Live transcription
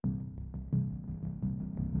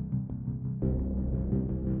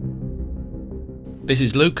This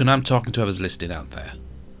is Luke and I'm talking to others listening out there.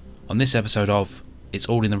 On this episode of It's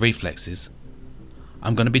All in the Reflexes,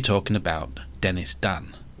 I'm going to be talking about Dennis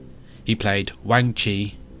Dun. He played Wang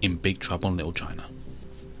Chi in Big Trouble in Little China.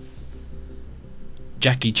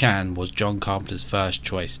 Jackie Chan was John Carpenter's first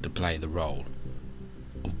choice to play the role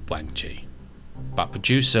of Wang Chi, but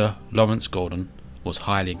producer Lawrence Gordon was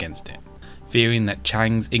highly against it, fearing that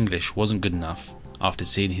Chang's English wasn't good enough after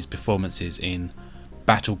seeing his performances in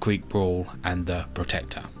Battle Creek Brawl and The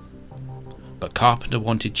Protector. But Carpenter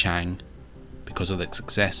wanted Chang because of the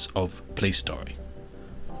success of Police Story.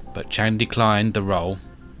 But Chang declined the role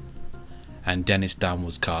and Dennis Dun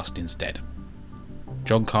was cast instead.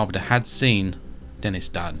 John Carpenter had seen Dennis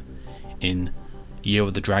Dun in Year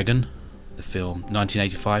of the Dragon, the film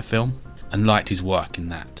 1985 film, and liked his work in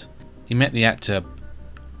that. He met the actor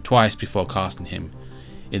twice before casting him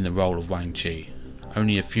in the role of Wang Chi,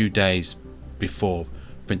 only a few days before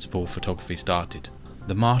principal photography started.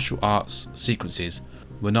 The martial arts sequences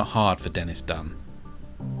were not hard for Dennis Dun,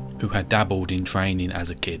 who had dabbled in training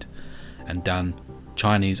as a kid and done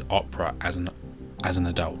Chinese opera as an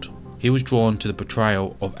adult. He was drawn to the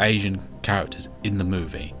portrayal of Asian characters in the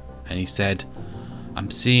movie, and he said,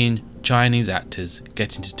 "I'm seeing Chinese actors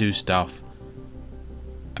getting to do stuff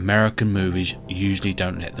American movies usually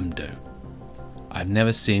don't let them do. I've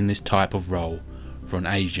never seen this type of role for an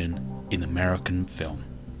Asian in American film."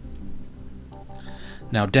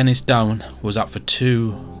 Now Dennis Dun was offered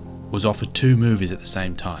two movies at the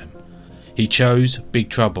same time. He chose Big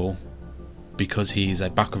Trouble because he's a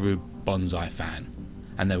Buckaroo Banzai fan,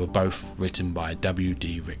 and they were both written by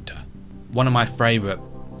W.D. Richter. One of my favourite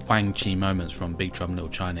Wang Chi moments from Big Trouble in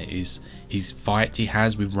Little China is his fight he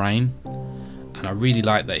has with Rain, and I really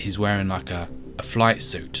like that he's wearing like a flight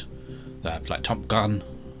suit, like Top Gun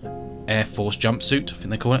Air Force jumpsuit, I think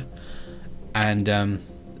they call it, and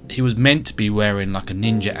he was meant to be wearing like a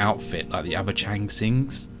ninja outfit like the other Chang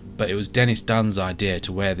Sings, but it was Dennis Dun's idea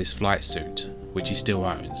to wear this flight suit, which he still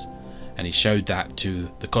owns, and he showed that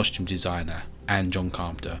to the costume designer and John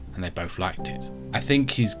Carpenter, and they both liked it. I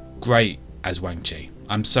think he's great as Wang Chi.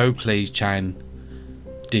 I'm so pleased Chang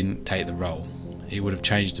didn't take the role. He would have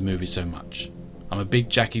changed the movie so much. I'm a big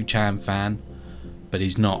Jackie Chan fan, but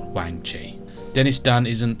he's not Wang Chi. Dennis Dun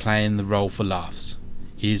isn't playing the role for laughs.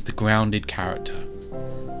 He is the grounded character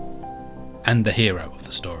and the hero of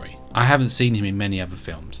the story. I haven't seen him in many other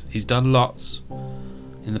films. He's done lots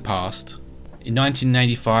in the past. In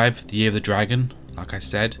 1985, The Year of the Dragon, like I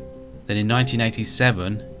said. Then in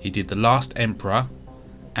 1987, he did The Last Emperor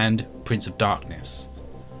and Prince of Darkness.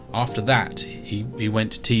 After that, he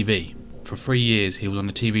went to TV. For 3 years, he was on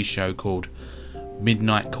a TV show called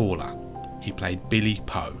Midnight Caller. He played Billy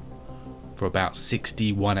Poe for about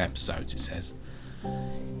 61 episodes, it says.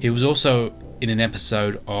 He was also in an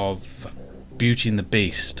episode of Beauty and the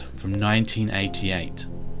Beast from 1988,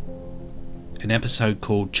 an episode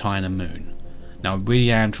called China Moon. Now I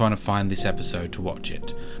really am trying to find this episode to watch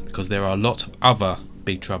it, because there are lots of other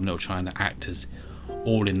Big Trouble in Little China actors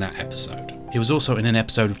all in that episode. He was also in an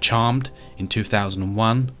episode of Charmed in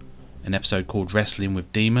 2001, an episode called Wrestling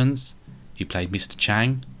with Demons. He played Mr.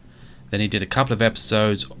 Chang. Then he did a couple of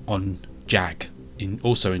episodes on Jag,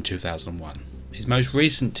 also in 2001. His most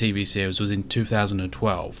recent TV series was in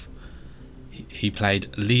 2012. He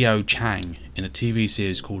played Leo Chang in a TV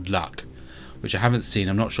series called Luck, which I haven't seen.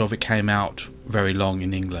 I'm not sure if it came out very long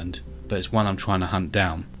in England, but it's one I'm trying to hunt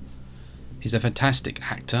down. He's a fantastic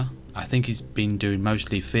actor. I think he's been doing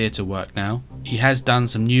mostly theatre work now. He has done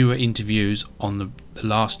some newer interviews on the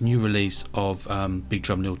last new release of Big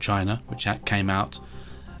Trouble in Little China, which came out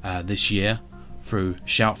this year through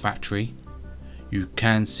Shout Factory. You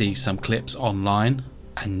can see some clips online,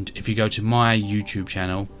 and if you go to my YouTube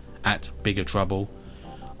channel at Bigger Trouble,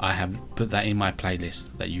 I have put that in my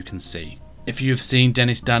playlist that you can see. If you have seen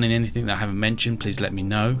Dennis Dun in anything that I haven't mentioned, please let me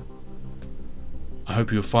know. I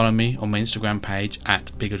hope you'll follow me on my Instagram page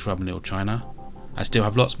at Bigger Trouble in Little China. I still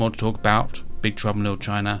have lots more to talk about Big Trouble in Little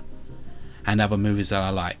China and other movies that I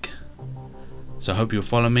like. So I hope you'll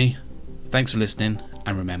follow me. Thanks for listening,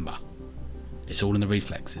 and remember, it's all in the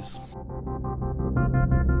reflexes.